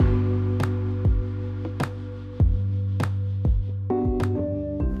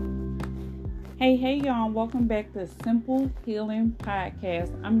Hey, y'all, welcome back to Simple Healing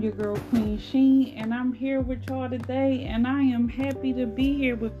Podcast. I'm your girl, Queen Sheen, and I'm here with y'all today, and I am happy to be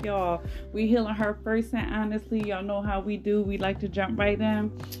here with y'all. We healing her first, and honestly, y'all know how we do. We like to jump right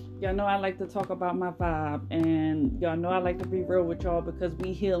in. Y'all know I like to talk about my vibe, and y'all know I like to be real with y'all because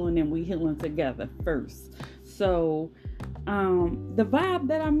we healing and we healing together first. So, the vibe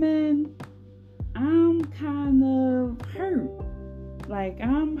that I'm in, I'm kind of hurt. Like,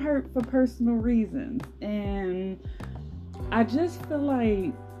 I'm hurt for personal reasons. And I just feel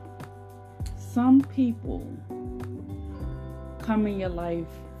like some people come in your life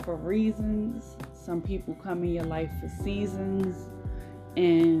for reasons. Some people come in your life for seasons.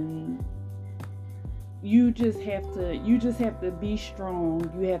 And you just have to be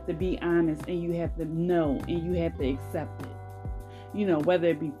strong. You have to be honest, and you have to know, and you have to accept it. You know, whether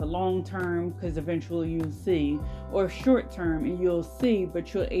it be for long term, because eventually you'll see, or short term and you'll see,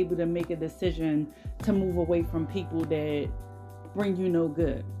 but you're able to make a decision to move away from people that bring you no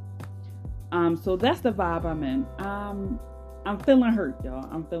good. So that's the vibe I'm in. I'm feeling hurt, y'all.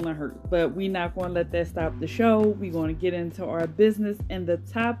 I'm feeling hurt, but we're not going to let that stop the show. We're going to get into our business, and the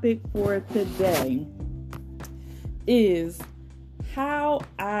topic for today is how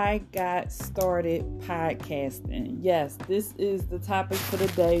I got started podcasting. Yes, this is the topic for the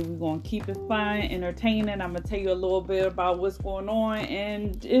day. We're going to keep it fun, entertaining. I'm going to tell you a little bit about what's going on.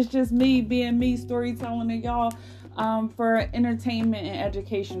 And it's just me being me, storytelling to y'all for entertainment and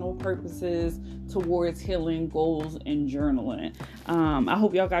educational purposes towards healing goals and journaling. I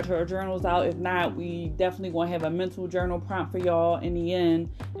hope y'all got your journals out. If not, we definitely going to have a mental journal prompt for y'all in the end.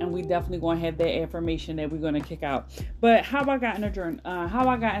 And we definitely going to have that information that we're going to kick out. But how I got into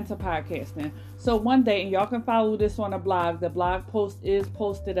podcasting. So one day, and y'all can follow this on a blog. The blog post is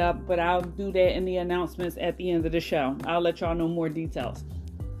posted up, but I'll do that in the announcements at the end of the show. I'll let y'all know more details.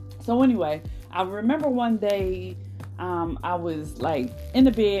 So anyway, I remember one day I was like in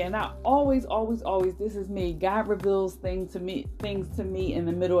the bed, and I always, this is me. God reveals things to me in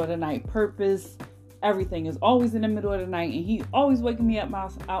the middle of the night. Purpose, everything is always in the middle of the night, and He always waking me up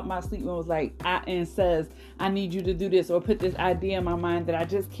out my sleep and was like, and says, I need you to do this, or put this idea in my mind that I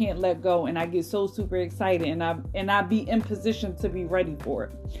just can't let go, and I get so super excited, and I be in position to be ready for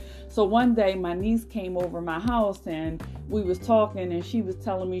it. So one day my niece came over my house, and we was talking, and she was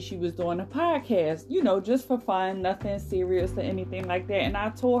telling me she was doing a podcast, you know, just for fun, nothing serious or anything like that. And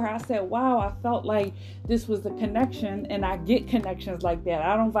I told her, I said, wow, I felt like this was a connection, and I get connections like that.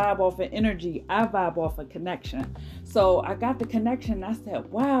 I don't vibe off of energy. I vibe off of connection. So I got the connection. I said,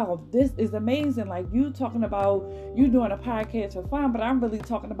 wow, this is amazing. Like, you talking about you doing a podcast for fun, but I'm really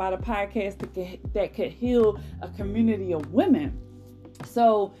talking about a podcast that could heal a community of women.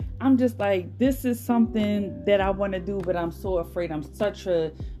 So I'm just like, this is something that I want to do, but I'm so afraid. I'm such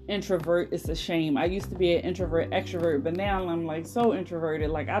an introvert. It's a shame. I used to be an introvert, extrovert, but now I'm like so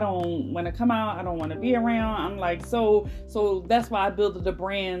introverted. Like, I don't want to come out. I don't want to be around. I'm like, so that's why I built the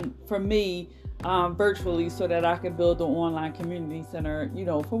brand for me virtually, so that I could build an online community center, you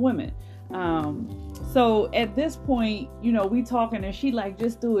know, for women. So at this point, you know, we talking, and she like,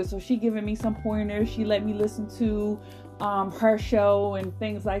 just do it. So she giving me some pointers. She let me listen to her show and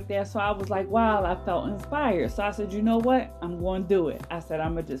things like that. So I was like, wow, I felt inspired. So I said, you know what? I'm going to do it. I said,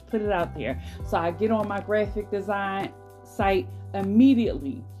 I'm going to just put it out there. So I get on my graphic design site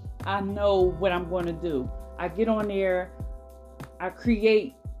immediately. I know what I'm going to do. I get on there. I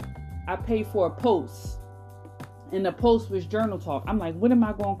pay for a post. And the post was Journal Talk. I'm like, what am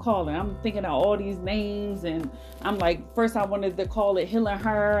I going to call it? I'm thinking of all these names. And I'm like, first I wanted to call it Healing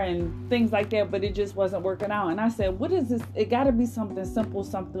Her and things like that, but it just wasn't working out. And I said, what is this? It got to be something simple,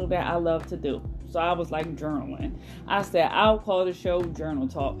 something that I love to do. So I was like, journaling. I said, I'll call the show Journal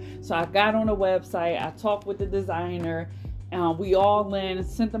Talk. So I got on the website. I talked with the designer. We all in,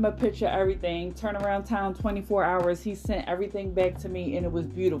 sent them a picture, everything, turnaround time 24 hours. He sent everything back to me, and it was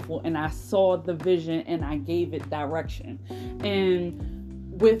beautiful. And I saw the vision, and I gave it direction.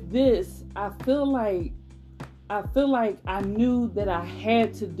 And with this, I feel like I knew that I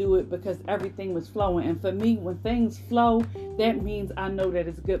had to do it because everything was flowing. And for me, when things flow, that means I know that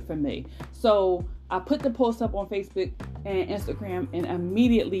it's good for me. So I put the post up on Facebook and Instagram, and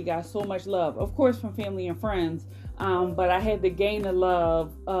immediately got so much love, of course, from family and friends. But I had to gain the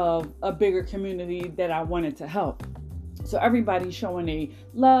love of a bigger community that I wanted to help. So everybody's showing a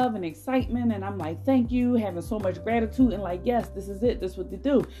love and excitement, and I'm like, thank you, having so much gratitude, and like, yes, this is it, this is what to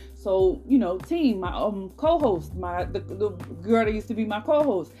do. So, you know, team, my co-host, the girl that used to be my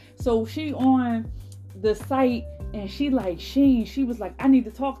co-host, so she on the site, and she was like, I need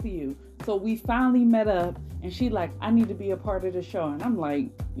to talk to you. So we finally met up, and she like, I need to be a part of the show. And I'm like,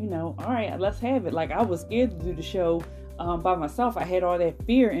 all right, let's have it. Like, I was scared to do the show by myself. I had all that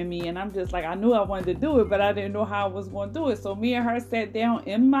fear in me, and I'm just like, I knew I wanted to do it, but I didn't know how I was going to do it. So me and her sat down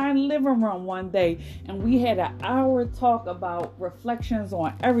in my living room one day, and we had an hour talk about reflections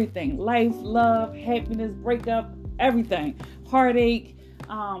on everything: life, love, happiness, breakup, everything, heartache.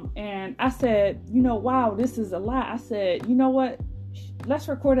 And I said, wow, this is a lot. I said, you know what? Let's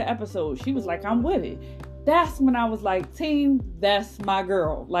record an episode. She was like, I'm with it. That's when I was like, team, that's my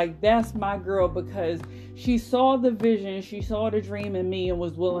girl. Like, that's my girl, because she saw the vision, she saw the dream in me and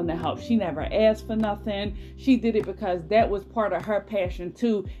was willing to help. She never asked for nothing. She did it because that was part of her passion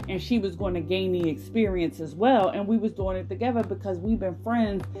too, and she was going to gain the experience as well. And we was doing it together because we've been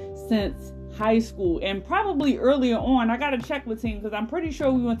friends since high school, and probably earlier on. I gotta check with team because I'm pretty sure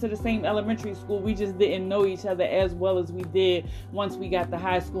we went to the same elementary school. We just didn't know each other as well as we did once we got to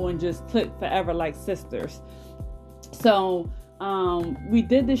high school, and just clicked forever like sisters. So we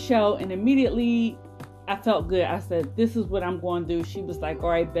did the show, and immediately I felt good. I said, this is what I'm going to do. She was like, all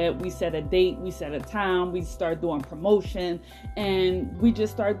right, bet. We set a date, we set a time, we started doing promotion, and we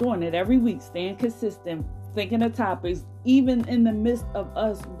just started doing it every week, staying consistent, thinking of topics, even in the midst of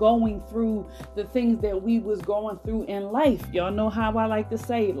us going through the things that we was going through in life. Y'all know how I like to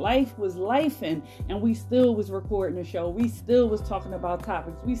say, life was lifing, and we still was recording the show. We still was talking about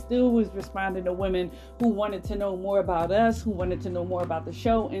topics. We still was responding to women who wanted to know more about us, who wanted to know more about the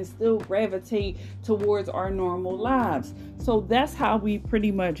show, and still gravitate towards our normal lives. So that's how we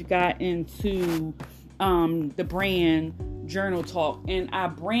pretty much got into the brand Journal Talk. And I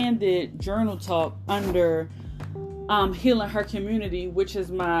branded Journal Talk under Healing Her Community, which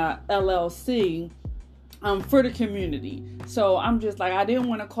is my LLC for the community. So I'm just like, I didn't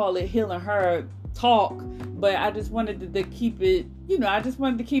want to call it Healing Her Talk, but I just wanted to keep it, I just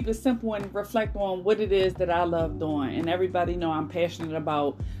wanted to keep it simple and reflect on what it is that I love doing. And everybody know I'm passionate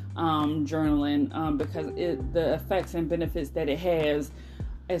about journaling because the effects and benefits that it has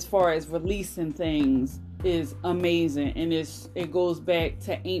as far as releasing things is amazing. And it goes back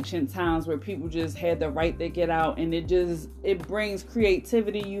to ancient times where people just had the right to get out, and it brings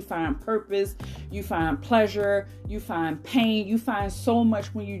creativity. You find purpose, you find pleasure, you find pain, you find so much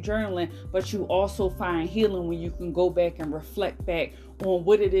when you're journaling, but you also find healing when you can go back and reflect back on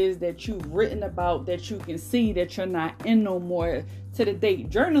what it is that you've written about, that you can see that you're not in no more to the date.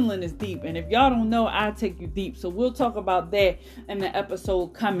 Journaling is deep, and if y'all don't know, I'll take you deep. So we'll talk about that in the episode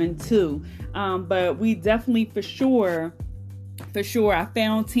coming too. But we definitely for sure, I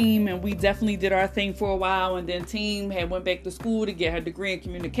found Team, and we definitely did our thing for a while, and then Team had went back to school to get her degree in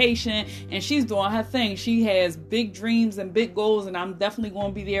communication, and she's doing her thing. She has big dreams and big goals, and I'm definitely going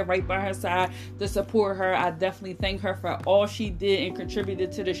to be there right by her side to support her. I definitely thank her for all she did and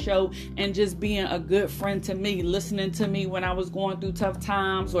contributed to the show, and just being a good friend to me, listening to me when I was going through tough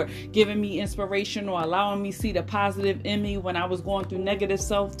times, or giving me inspiration, or allowing me to see the positive in me when I was going through negative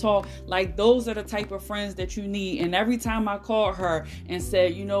self-talk. Like, those are the type of friends that you need. And every time I called her and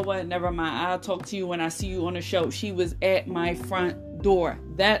said, you know what, never mind, I'll talk to you when I see you on the show, she was at my front door.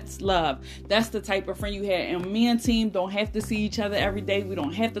 That's love. That's the type of friend you had. And me and Team don't have to see each other every day. We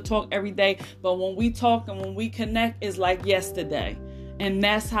don't have to talk every day. But when we talk and when we connect, it's like yesterday. And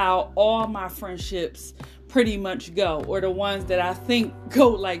that's how all my friendships pretty much go, or the ones that I think go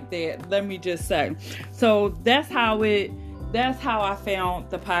like that, let me just say. So that's how I found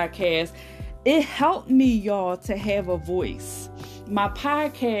the podcast. It helped me, y'all, to have a voice. My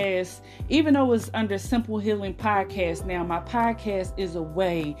podcast, even though it's under Simple Healing Podcast now, my podcast is a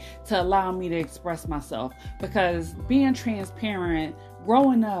way to allow me to express myself. Because being transparent,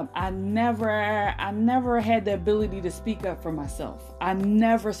 growing up, I never had the ability to speak up for myself. I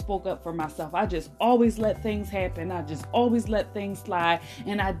never spoke up for myself. I just always let things happen. I just always let things slide.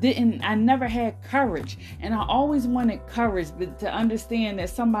 And I never had courage. And I always wanted courage, but to understand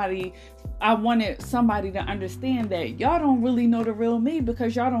that I wanted somebody to understand that y'all don't really know the real me,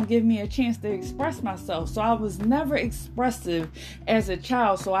 because y'all don't give me a chance to express myself. So I was never expressive as a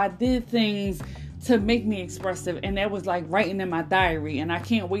child. So I did things to make me expressive, and that was like writing in my diary. And I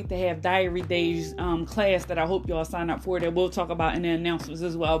can't wait to have diary days class that I hope y'all sign up for, that we'll talk about in the announcements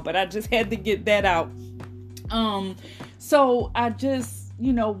as well. But I just had to get that out. So I just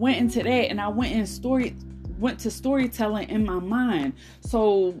went into that, and I went to storytelling in my mind.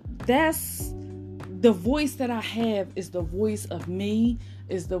 So that's the voice that I have, is the voice of me,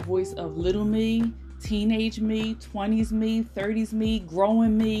 is the voice of little me, teenage me, 20s me, 30s me,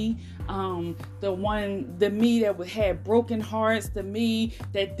 growing me, the me that had broken hearts, the me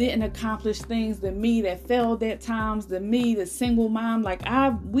that didn't accomplish things, the me that failed at times, the me, the single mom. Like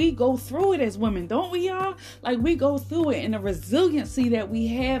we go through it as women, don't we, y'all? Like we go through it, and the resiliency that we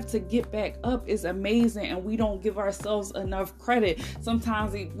have to get back up is amazing, and we don't give ourselves enough credit.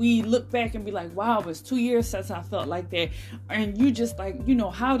 Sometimes we look back and be like, wow, it was 2 years since I felt like that, and you just like,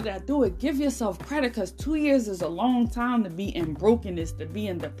 how did I do it? Give yourself credit, because 2 years is a long time to be in brokenness, to be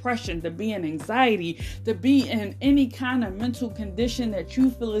in depression, to be in anxiety, to be in any kind of mental condition that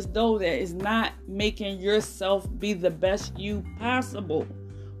you feel as though that is not making yourself be the best you possible.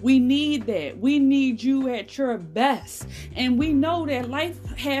 We need that. We need you at your best. And we know that life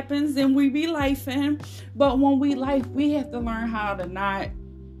happens and we be lifing, but when we life, we have to learn how to not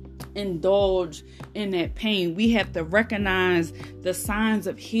indulge in that pain. We have to recognize the signs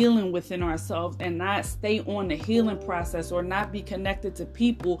of healing within ourselves and not stay on the healing process, or not be connected to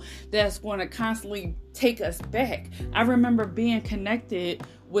people that's going to constantly take us back. I remember being connected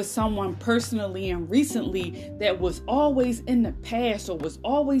with someone personally and recently that was always in the past or was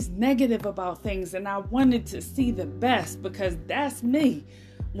always negative about things, and I wanted to see the best, because that's me.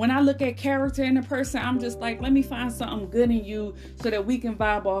 When I look at character in a person, I'm just like, let me find something good in you so that we can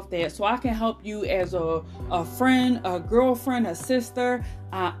vibe off that. So I can help you as a friend, a girlfriend, a sister,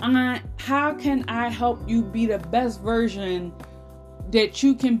 aunt. How can I help you be the best version that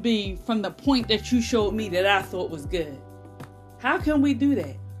you can be from the point that you showed me that I thought was good? How can we do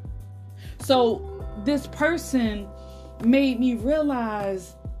that? So this person made me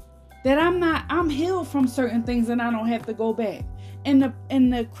realize that I'm healed from certain things and I don't have to go back. And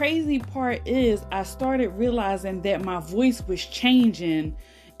the crazy part is I started realizing that my voice was changing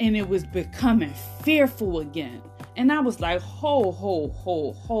and it was becoming fearful again. And I was like,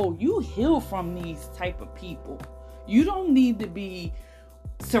 ho, you heal from these type of people. You don't need to be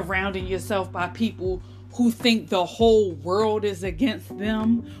surrounding yourself by people who think the whole world is against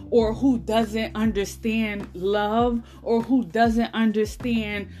them, or who doesn't understand love, or who doesn't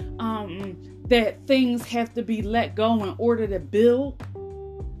understand that things have to be let go in order to build.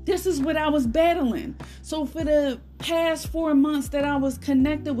 This is what I was battling. So for the past 4 months that I was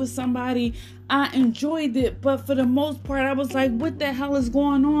connected with somebody, I enjoyed it. But for the most part, I was like, what the hell is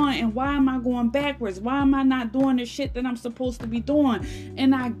going on? And why am I going backwards? Why am I not doing the shit that I'm supposed to be doing?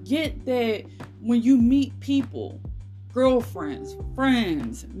 And I get that when you meet people, girlfriends,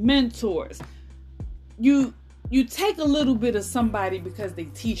 friends, mentors, you take a little bit of somebody because they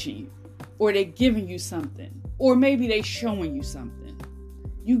teaching you, or they giving you something, or maybe they showing you something.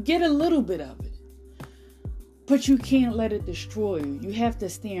 You get a little bit of it, but you can't let it destroy you. You have to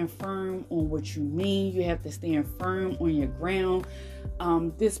stand firm on what you mean. You have to stand firm on your ground.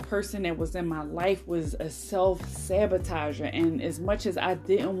 This person that was in my life was a self-sabotager, and as much as I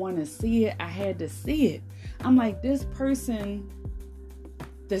didn't want to see it, I had to see it. I'm like, does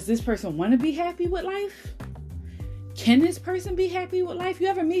this person want to be happy with life? Can this person be happy with life? You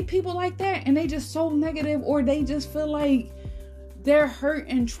ever meet people like that and they just so negative, or they just feel like their hurt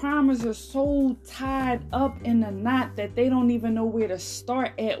and traumas are so tied up in a knot that they don't even know where to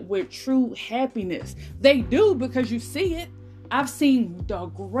start at with true happiness? They do, because you see it. I've seen the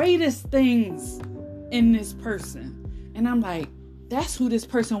greatest things in this person, and I'm like, that's who this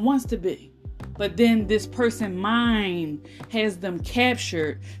person wants to be. But then this person's mind has them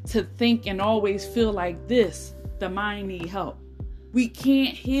captured to think and always feel like this. The mind need help. We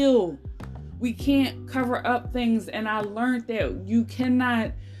can't heal. We can't cover up things. And I learned that you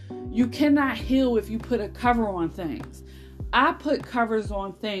cannot heal if you put a cover on things. I put covers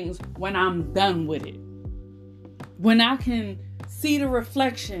on things when I'm done with it. When I can see the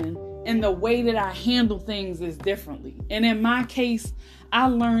reflection and the way that I handle things is differently. And in my case, I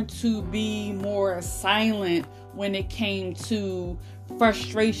learned to be more silent when it came to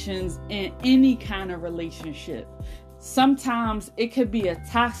frustrations in any kind of relationship. Sometimes it could be a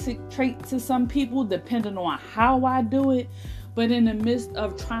toxic trait to some people, depending on how I do it. But in the midst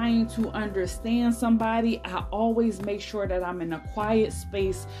of trying to understand somebody, I always make sure that I'm in a quiet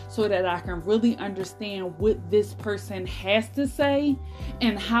space so that I can really understand what this person has to say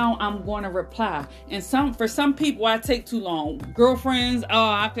and how I'm going to reply. And for some people, I take too long. Girlfriends,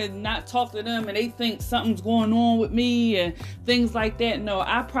 I could not talk to them and they think something's going on with me and things like that. No,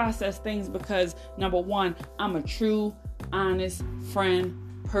 I process things because, number one, I'm a true, honest friend,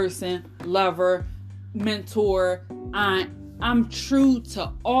 person, lover, mentor, aunt. I'm true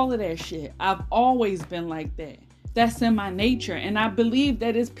to all of that shit. I've always been like that. That's in my nature. And I believe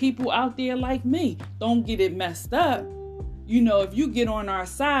that it's people out there like me. Don't get it messed up. if you get on our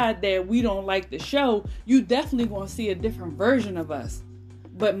side that we don't like the show, you definitely going to see a different version of us.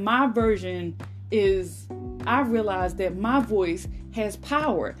 But my version is, I realize that my voice has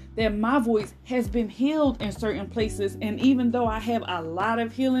power, that my voice has been healed in certain places. And even though I have a lot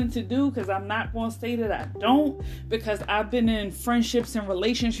of healing to do, because I'm not going to say that I don't, because I've been in friendships and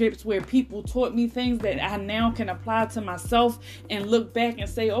relationships where people taught me things that I now can apply to myself and look back and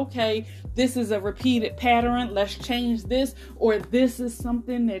say, okay, this is a repeated pattern. Let's change this, or this is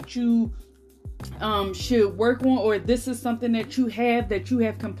something that you should work on, or this is something that you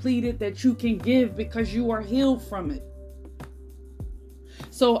have completed that you can give because you are healed from it.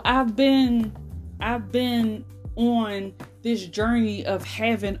 So I've been on this journey of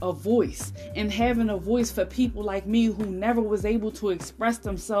having a voice, and having a voice for people like me who never was able to express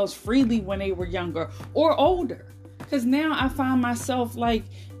themselves freely when they were younger or older. Because now I find myself like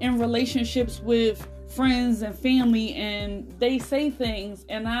in relationships with friends and family, and they say things,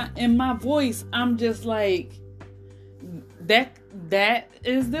 and in my voice, I'm just like, that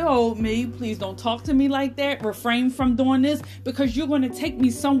is the old me. Please don't talk to me like that. Refrain from doing this, because you're going to take me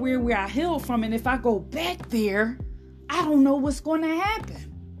somewhere where I healed from. And if I go back there, I don't know what's going to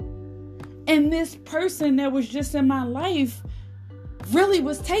happen. And this person that was just in my life really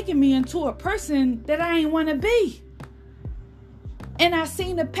was taking me into a person that I didn't want to be. And I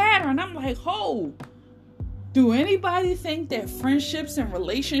seen the pattern. I'm like, do anybody think that friendships and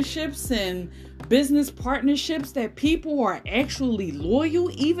relationships and business partnerships, that people are actually loyal,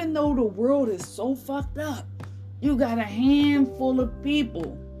 even though the world is so fucked up? You got a handful of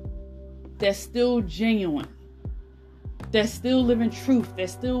people that's still genuine, that's still living truth,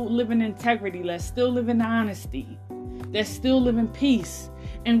 that's still living integrity, that's still living honesty, that's still living peace,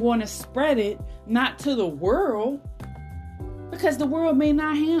 and going to spread it, not to the world, because the world may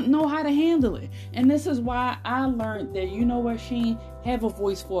not know how to handle it. And this is why I learned that, she have a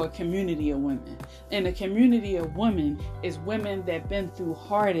voice for a community of women. And a community of women is women that been through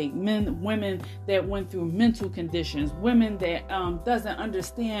heartache, women that went through mental conditions, women that doesn't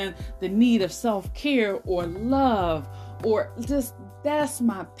understand the need of self-care or love, or just, that's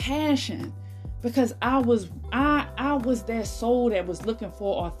my passion. Because I was that soul that was looking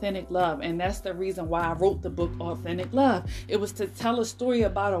for authentic love. And that's the reason why I wrote the book Authentic Love. It was to tell a story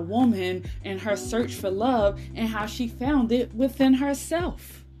about a woman and her search for love and how she found it within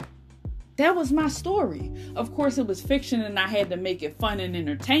herself. That was my story. Of course, it was fiction and I had to make it fun and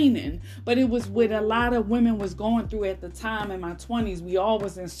entertaining, but it was what a lot of women was going through at the time in my 20s. We all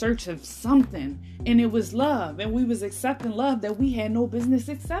was in search of something, and it was love. And we was accepting love that we had no business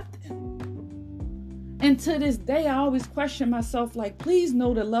accepting. And to this day, I always question myself, like, please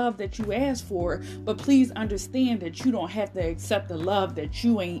know the love that you asked for, but please understand that you don't have to accept the love that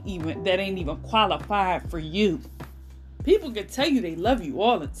ain't even qualified for you. People can tell you they love you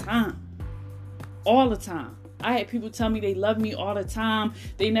all the time. All the time. I had people tell me they love me all the time.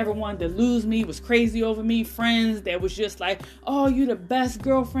 They never wanted to lose me, was crazy over me. Friends that was just like, oh, you the best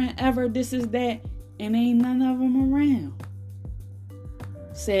girlfriend ever, this is that. And ain't none of them around.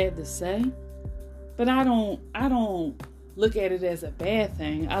 Sad to say. But I don't look at it as a bad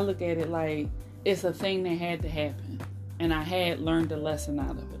thing. I look at it like it's a thing that had to happen. And I had learned a lesson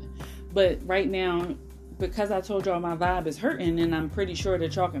out of it. But right now, because I told y'all my vibe is hurting, and I'm pretty sure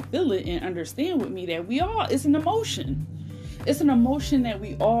that y'all can feel it and understand with me that it's an emotion. It's an emotion that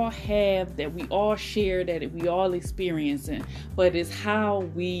we all have, that we all share, that we all experiencing. But it's how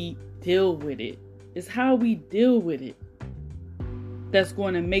we deal with it. It's how we deal with it that's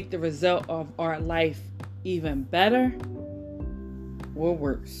going to make the result of our life even better or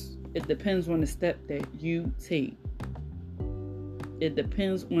worse. It depends on the step that you take. It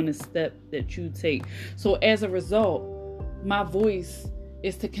depends on the step that you take. So as a result, my voice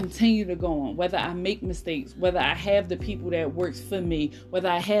is to continue to go on. Whether I make mistakes, whether I have the people that works for me, whether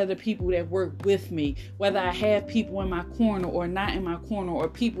I have the people that work with me, whether I have people in my corner or not in my corner, or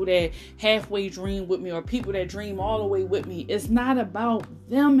people that halfway dream with me, or people that dream all the way with me. It's not about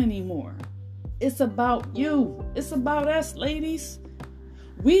them anymore. It's about you. It's about us, ladies.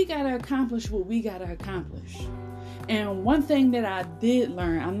 We got to accomplish what we got to accomplish. And one thing that I did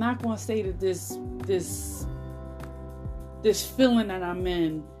learn, I'm not going to say that this feeling that I'm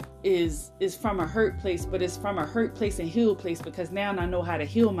in is from a hurt place, but it's from a hurt place and healed place, because now I know how to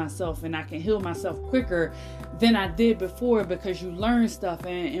heal myself, and I can heal myself quicker than I did before, because you learn stuff.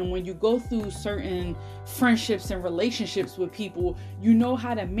 And when you go through certain friendships and relationships with people, you know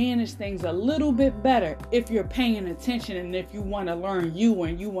how to manage things a little bit better if you're paying attention, and if you want to learn you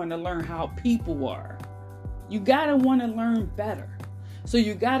and you want to learn how people are. You got to want to learn better. So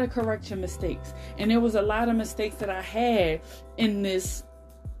you got to correct your mistakes. And there was a lot of mistakes that I had in this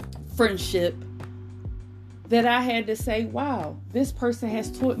friendship that I had to say, wow, this person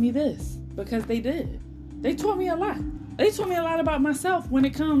has taught me this, because they did. They taught me a lot. They taught me a lot about myself when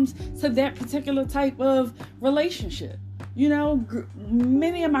it comes to that particular type of relationship. You know,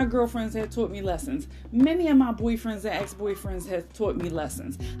 many of my girlfriends have taught me lessons. Many of my boyfriends and ex-boyfriends have taught me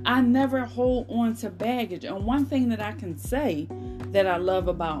lessons. I never hold on to baggage. And one thing that I can say that I love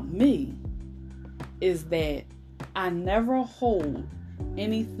about me is that I never hold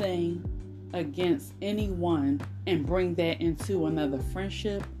anything against anyone and bring that into another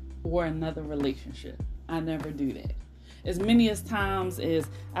friendship or another relationship. I never do that. As many as times as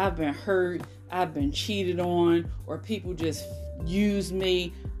I've been hurt, I've been cheated on, or people just use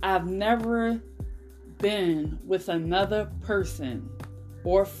me, I've never been with another person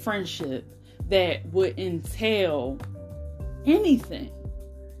or friendship that would entail anything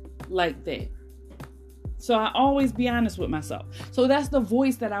like that. So I always be honest with myself. So that's the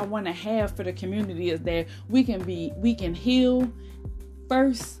voice that I want to have for the community, is that we can heal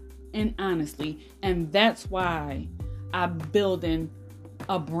first and honestly. And that's why I'm building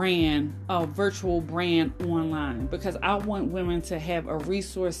a brand, a virtual brand online, because I want women to have a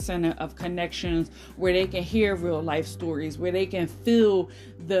resource center of connections where they can hear real life stories, where they can feel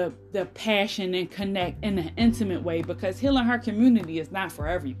the passion and connect in an intimate way, because healing her community is not for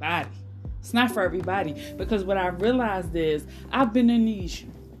everybody. It's not for everybody, because what I realized is I've been in these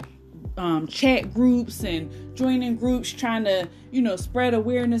chat groups and joining groups trying to, spread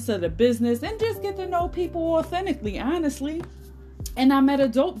awareness of the business and just get to know people authentically, honestly. And I met a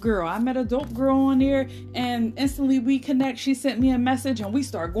dope girl. On there, and instantly we connect. She sent me a message and we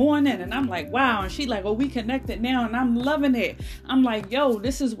start going in, and I'm like, wow. And she like, oh, we connected now, and I'm loving it. I'm like, yo,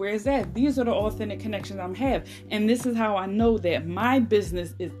 this is where it's at. These are the authentic connections I'm have. And this is how I know that my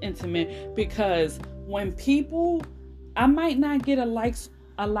business is intimate, because when people, I might not get a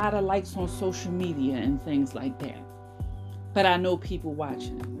lot of likes on social media and things like that, but I know people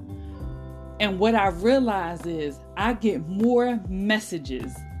watching. And what I realize is I get more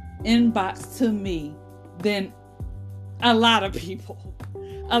messages inbox to me than a lot of people.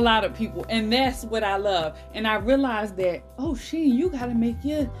 And that's what I love. And I realized that, oh, Sheen, you gotta make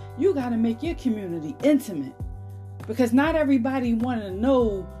your community intimate, because not everybody want to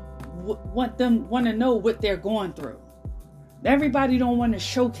know what they're going through. Everybody don't want to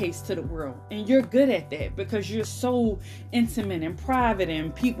showcase to the world, and you're good at that because you're so intimate and private,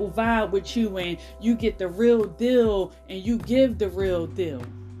 and people vibe with you, and you get the real deal and you give the real deal.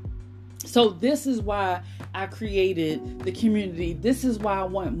 So this is why I created the community. This is why I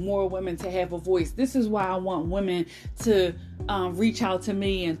want more women to have a voice. This is why I want women to reach out to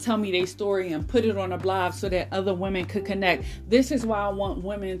me and tell me their story and put it on a blog so that other women could connect. This is why I want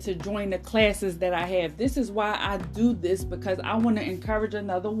women to join the classes that I have. This is why I do this, because I want to encourage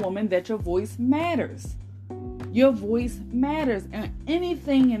another woman that your voice matters. Your voice matters, and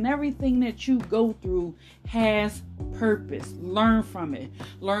anything and everything that you go through has purpose. Learn from it.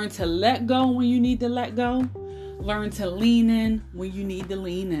 Learn to let go when you need to let go. Learn to lean in when you need to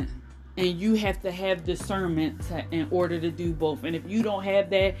lean in. And you have to have discernment in order to do both. And if you don't have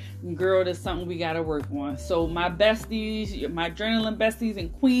that, girl, that's something we got to work on. So my besties, my journaling besties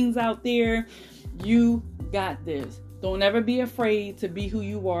and queens out there, you got this. Don't ever be afraid to be who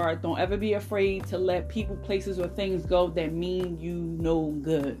you are. Don't ever be afraid to let people, places, or things go that mean you no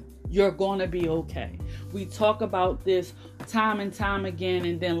good. You're going to be okay. We talk about this time and time again,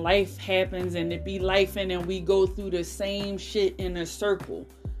 and then life happens, and it be life, and then we go through the same shit in a circle.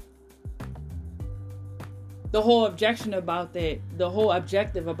 The whole objective about that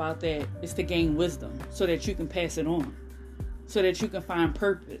is to gain wisdom so that you can pass it on, so that you can find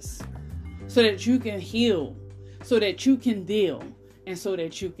purpose, so that you can heal, so that you can deal, and so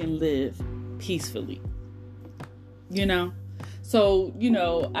that you can live peacefully. So,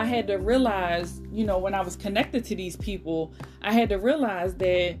 I had to realize, when I was connected to these people, I had to realize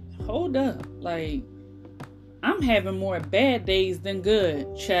that, hold up, like, I'm having more bad days than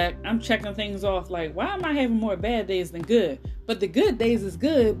good. Check. I'm checking things off. Like, why am I having more bad days than good? But the good days is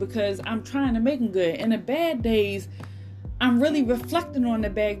good because I'm trying to make them good. And the bad days, I'm really reflecting on the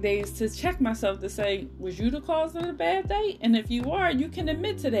bad days to check myself to say, was you the cause of the bad day? And if you are, you can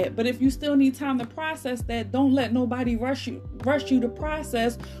admit to that. But if you still need time to process that, don't let nobody rush you to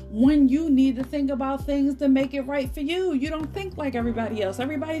process when you need to think about things to make it right for you. You don't think like everybody else.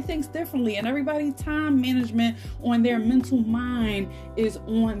 Everybody thinks differently, and everybody's time management on their mental mind is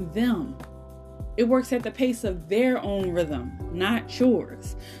on them. It works at the pace of their own rhythm, not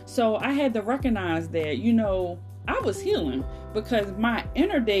yours. So I had to recognize that, I was healing because my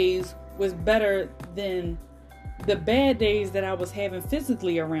inner days was better than the bad days that I was having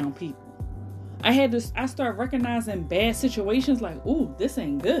physically around people. I start recognizing bad situations like, ooh, this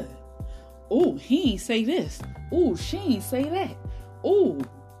ain't good. Ooh, he ain't say this. Ooh, she ain't say that. Ooh,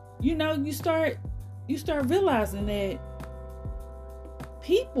 you start realizing that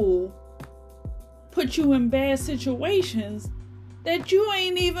people put you in bad situations that you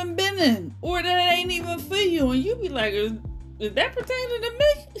ain't even been in, or that ain't even for you, and you be like, is that pertaining to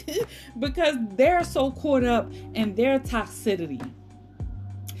me? Because they're so caught up in their toxicity.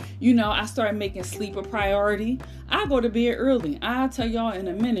 I started making sleep a priority. I go to bed early. I'll tell y'all in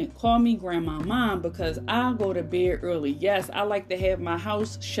a minute. Call me Grandma Mom, because I go to bed early. Yes, I like to have my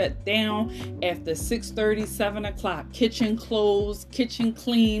house shut down after 6:30, 7 o'clock. Kitchen closed, kitchen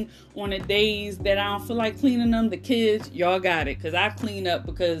clean. On the days that I don't feel like cleaning them, the kids, y'all got it. Because I clean up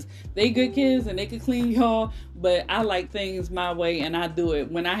because they good kids and they can clean y'all. But I like things my way, and I do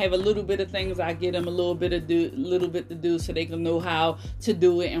it. When I have a little bit of things, I get them a little bit to do so they can know how to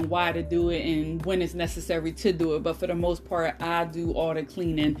do it and why to do it and when it's necessary to do it. But for the most part, I do all the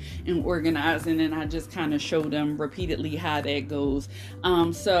cleaning and organizing, and I just kind of show them repeatedly how that goes.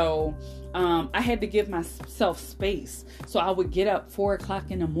 I had to give myself space. So I would get up 4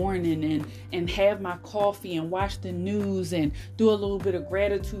 o'clock in the morning and have my coffee and watch the news and do a little bit of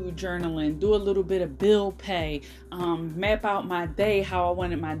gratitude journaling, do a little bit of bill pay, map out my day, how I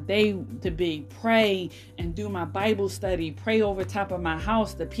wanted my day to be, pray and do my Bible study, pray over top of my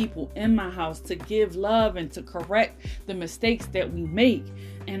house, the people in my house, to give love and to correct the mistakes that we make.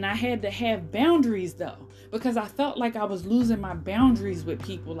 And I had to have boundaries though, because I felt like I was losing my boundaries with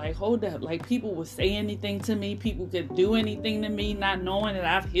people. Like, hold up, like people would say anything to me. People could do anything to me, not knowing that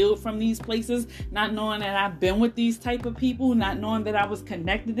I've healed from these places, not knowing that I've been with these type of people, not knowing that I was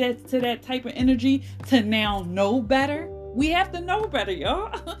connected to that type of energy, to now know better. We have to know better,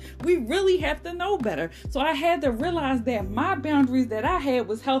 y'all. We really have to know better. So I had to realize that my boundaries that I had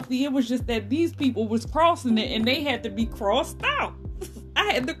was healthy. It was just that these people was crossing it and they had to be crossed out.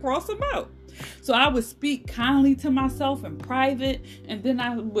 I had to cross them out. So I would speak kindly to myself in private, and then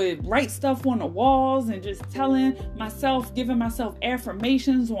I would write stuff on the walls and just telling myself, giving myself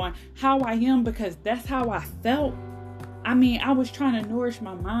affirmations on how I am, because that's how I felt. I mean, I was trying to nourish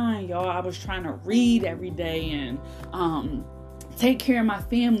my mind, y'all. I was trying to read every day and take care of my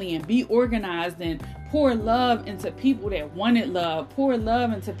family and be organized and pour love into people that wanted love, pour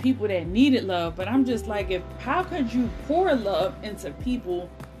love into people that needed love. But I'm just like, how could you pour love into people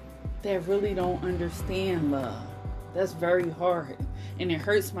that really don't understand love? That's very hard. And it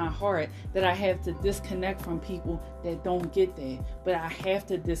hurts my heart that I have to disconnect from people that don't get that. But I have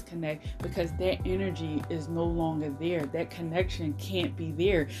to disconnect because that energy is no longer there. That connection can't be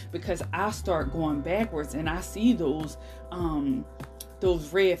there, because I start going backwards and I see those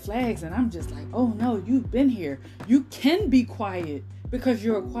red flags, and I'm just like, oh no, you've been here. You can be quiet because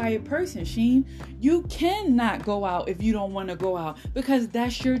you're a quiet person, Sheen. You cannot go out if you don't want to go out, because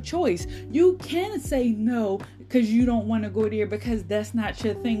that's your choice. You can say no because you don't want to go there, because that's not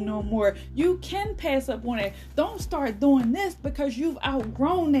your thing no more. You can pass up on it. Don't start doing this because you've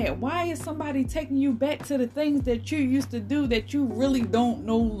outgrown that. Why is somebody taking you back to the things that you used to do that you really don't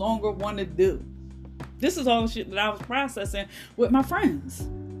no longer want to do? This is all the shit that I was processing with my friends.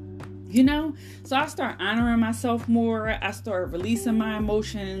 So I start honoring myself more. I start releasing my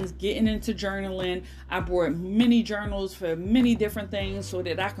emotions, getting into journaling. I bought many journals for many different things so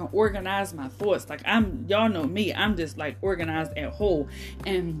that I can organize my thoughts. Like, y'all know me, I'm just like organized at whole.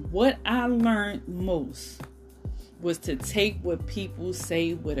 And what I learned most was to take what people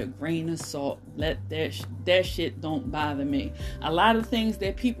say with a grain of salt. Let that shit don't bother me. A lot of things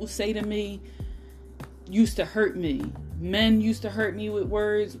that people say to me used to hurt me. Men used to hurt me with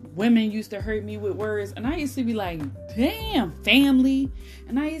words. Women used to hurt me with words. And I used to be like, damn, family.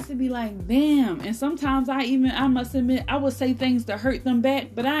 And I used to be like, damn. And sometimes I must admit, I would say things to hurt them back,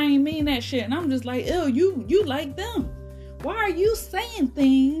 but I ain't mean that shit. And I'm just like, ew, you like them. Why are you saying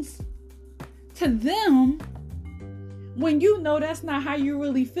things to them when you know that's not how you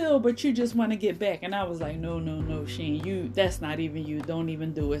really feel, but you just want to get back? And I was like, no, Sheen, that's not even you. Don't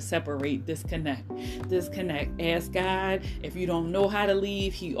even do it. Separate, disconnect. Ask God. If you don't know how to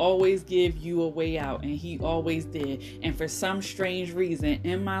leave, he always give you a way out, and he always did. And for some strange reason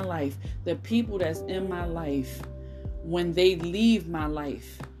in my life, the people that's in my life, when they leave my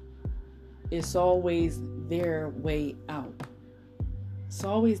life, it's always their way out. It's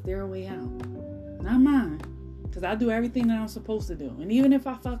always their way out, not mine. Because I do everything that I'm supposed to do. And even if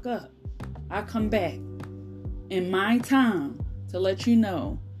I fuck up, I come back in my time to let you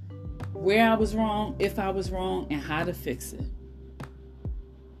know where I was wrong, if I was wrong, and how to fix it.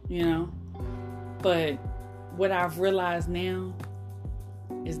 You know? But what I've realized now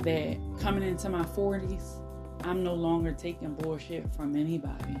is that coming into my 40s, I'm no longer taking bullshit from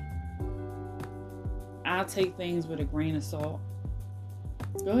anybody. I'll take things with a grain of salt.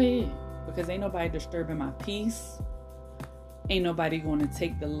 Go ahead. Because ain't nobody disturbing my peace. Ain't nobody going to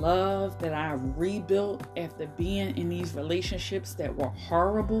take the love that I rebuilt after being in these relationships that were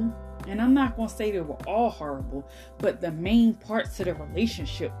horrible. And I'm not going to say they were all horrible, but the main parts of the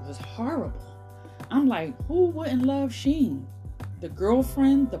relationship was horrible. I'm like, who wouldn't love Sheen? The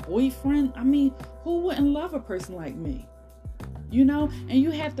girlfriend, the boyfriend? I mean, who wouldn't love a person like me? You know, and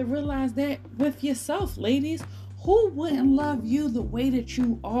you have to realize that with yourself, ladies. Who wouldn't love you the way that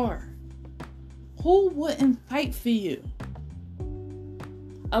you are? Who wouldn't fight for you?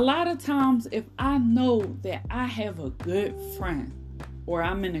 A lot of times, if I know that I have a good friend or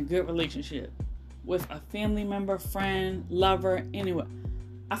I'm in a good relationship with a family member, friend, lover, anyway,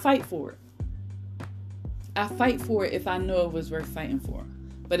 I fight for it. I fight for it if I know it was worth fighting for.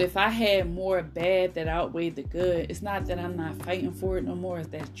 But if I had more bad that outweighed the good, it's not that I'm not fighting for it no more. It's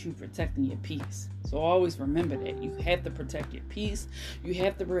that you protecting your peace. So always remember that. You have to protect your peace. You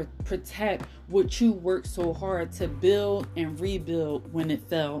have to protect what you worked so hard to build and rebuild when it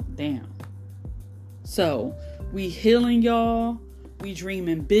fell down. So we healing, y'all. We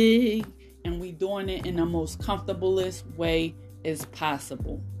dreaming big. And we doing it in the most comfortablest way as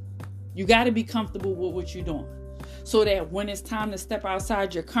possible. You got to be comfortable with what you're doing. So that when it's time to step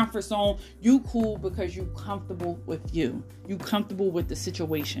outside your comfort zone, you cool because you comfortable with you. You comfortable with the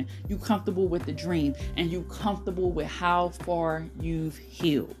situation. You comfortable with the dream. And you comfortable with how far you've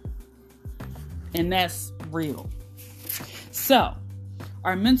healed. And that's real. So,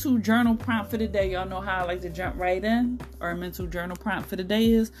 our mental journal prompt for the day, y'all know how I like to jump right in. Our mental journal prompt for the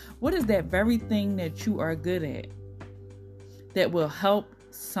day is, what is that very thing that you are good at that will help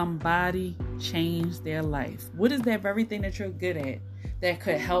somebody change their life? What is that very thing that you're good at that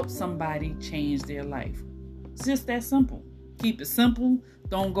could help somebody change their life? It's just that simple. Keep it simple.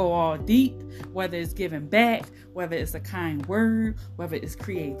 Don't go all deep. Whether it's giving back, whether it's a kind word, whether it's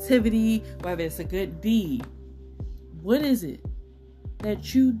creativity, whether it's a good deed. What is it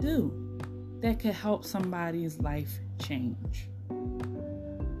that you do that could help somebody's life change?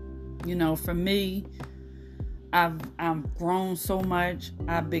 You know, for me, I've grown so much.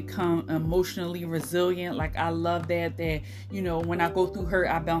 I've become emotionally resilient. Like, I love that, you know, when I go through hurt,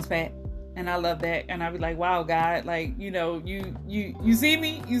 I bounce back. And I love that. And I be like, wow, God, like, you know, you see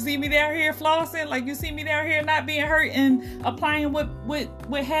me down here flossing. Like, you see me down here not being hurt and applying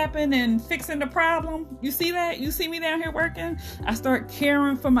what happened and fixing the problem. You see that? You see me down here working? I start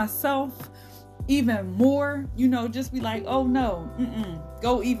caring for myself even more, you know, just be like, oh no,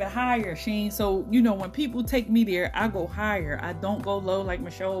 go even higher, Sheen. So, you know, when people take me there, I go higher. I don't go low. Like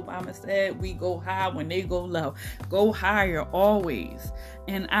Michelle Obama said, we go high when they go low. Go higher always.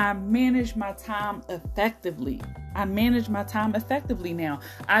 And I manage my time effectively. Now.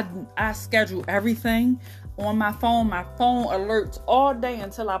 I schedule everything on my phone. My phone alerts all day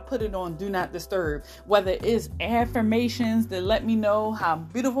until I put it on Do Not Disturb. Whether it's affirmations that let me know how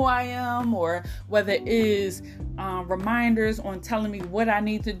beautiful I am, or whether it is reminders on telling me what I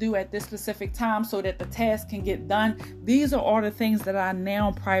need to do at this specific time so that the task can get done. These are all the things that I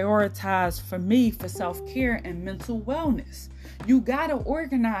now prioritize for me for self-care and mental wellness. You gotta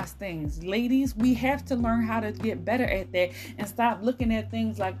organize things, ladies. We have to learn how to get better at that and stop looking at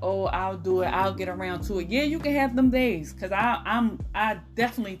things like, oh, I'll do it, I'll get around to it. Yeah, you can have them days, because I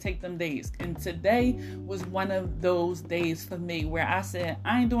definitely take them days. And today was one of those days for me where I said,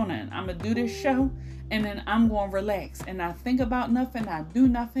 I ain't doing nothing. I'm gonna do this show, and then I'm gonna relax and not think about nothing, not do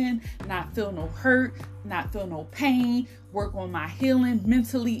nothing, not feel no hurt, not feel no pain, work on my healing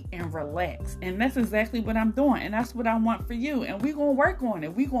mentally and relax. And that's exactly what I'm doing. And that's what I want for you. And we're going to work on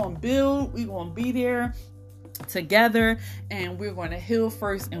it. We're going to build. We're going to be there together. And we're going to heal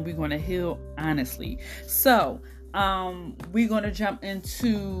first. And we're going to heal honestly. So we're going to jump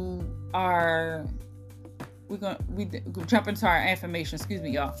into our... we jump into our affirmation. Excuse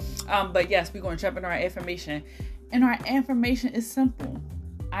me, y'all. But yes, we're going to jump into our affirmation. And our affirmation is simple.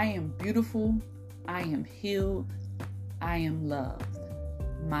 I am beautiful. I am healed. I am loved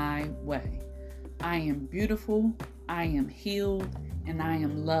my way. I am beautiful. I am healed. And I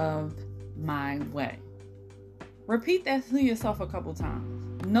am loved my way. Repeat that to yourself a couple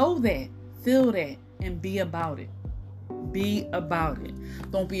times. Know that, feel that, and be about it. Be about it.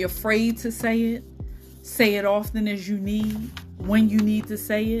 Don't be afraid to say it. Say it often as you need, when you need to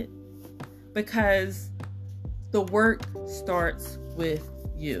say it, because the work starts with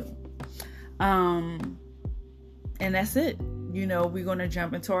you. And that's it. We're going to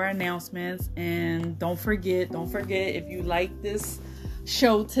jump into our announcements, and don't forget, if you like this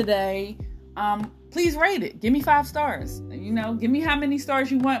show today, please rate it. Give me 5 stars. Give me how many stars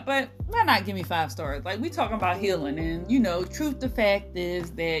you want, but why not give me 5 stars? Like, we talking about healing, and truth, the fact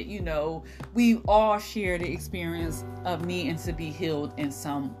is that, we all share the experience of needing to be healed in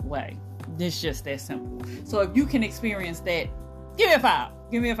some way. It's just that simple. So if you can experience that, give me a 5.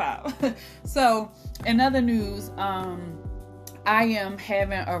 Give me a 5. So in other news, I am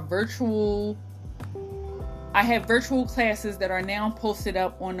having I have virtual classes that are now posted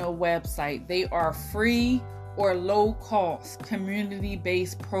up on the website. They are free or low-cost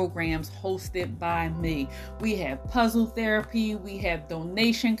community-based programs hosted by me. We have puzzle therapy, we have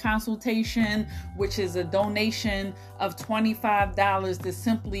donation consultation, which is a donation of $25 to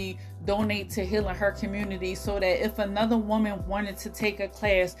simply donate to Healing Her Community, so that if another woman wanted to take a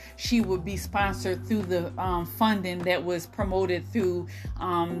class, she would be sponsored through the funding that was promoted through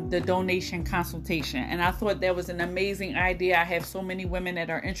the donation consultation. And I thought that was an amazing idea. I have so many women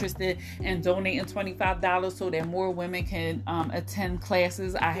that are interested in donating $25 so that more women can attend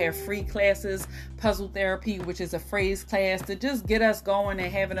classes. I have free classes, puzzle therapy, which is a phrase class to just get us going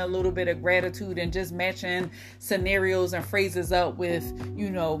and having a little bit of gratitude and just matching scenarios and phrases up with,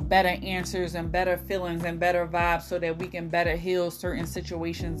 better answers and better feelings and better vibes, so that we can better heal certain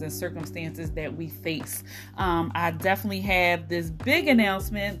situations and circumstances that we face. I definitely have this big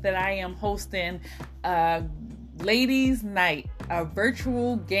announcement that I am hosting Ladies Night, a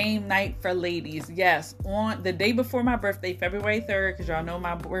virtual game night for ladies. Yes, on the day before my birthday, February 3rd, because y'all know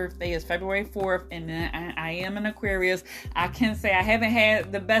my birthday is February 4th, and then I am an Aquarius. I can say I haven't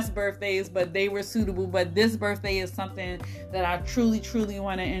had the best birthdays, but they were suitable. But this birthday is something that I truly, truly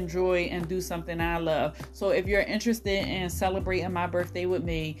want to enjoy and do something I love. So if you're interested in celebrating my birthday with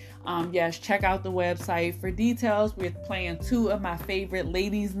me, yes, check out the website for details. We're playing 2 of my favorite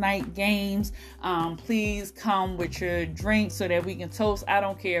Ladies Night games. Please come with your drink so that we can toast. I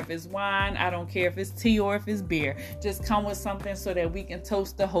don't care if it's wine, I don't care if it's tea or if it's beer. Just come with something so that we can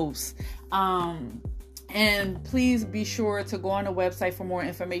toast the host. And please be sure to go on the website for more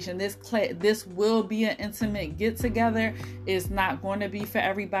information. This will be an intimate get-together. It's not going to be for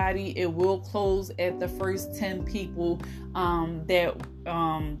everybody. It will close at the first 10 people that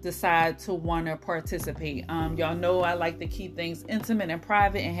decide to want to participate. Y'all know I like to keep things intimate and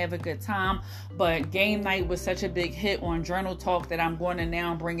private and have a good time, but game night was such a big hit on Journal Talk that I'm going to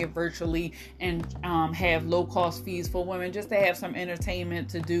now bring it virtually and have low-cost fees for women, just to have some entertainment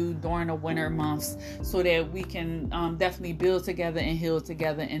to do during the winter months, so that we can definitely build together and heal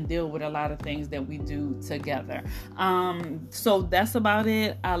together and deal with a lot of things that we do together. So that's about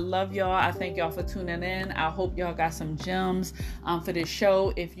it. I love y'all. I thank y'all for tuning in. I hope y'all got some gems for this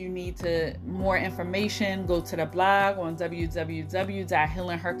show. If you need more information, go to the blog on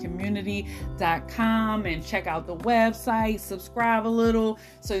www.healinghercommunity.com and check out the website. Subscribe a little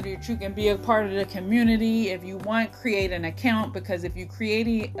so that you can be a part of the community. If you want, create an account, because if you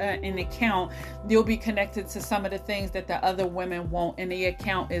create an account, you'll be connected to some of the things that the other women won't, and the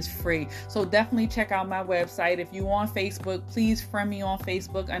account is free. So definitely check out my website. If you on Facebook, please friend me on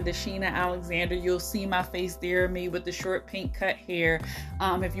Facebook under Sheena Alexander. You'll see my face there, me with the short pink cut hair.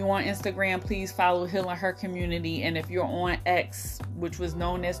 If you're on Instagram, please follow Healing Her Community. And if you're on X, which was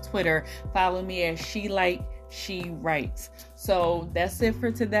known as Twitter, follow me as She Writes. So that's it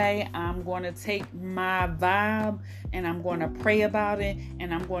for today. I'm going to take my vibe and I'm going to pray about it,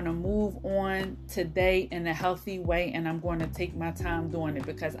 and I'm going to move on today in a healthy way, and I'm going to take my time doing it,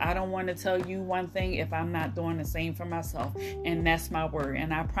 because I don't want to tell you one thing if I'm not doing the same for myself, and that's my word.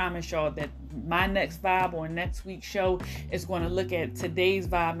 And I promise y'all that my next vibe or next week's show is going to look at today's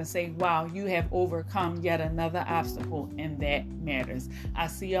vibe and say, wow, you have overcome yet another obstacle, and that matters. I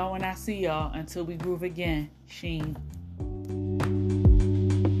see y'all when I see y'all. Until we groove again, Sheen.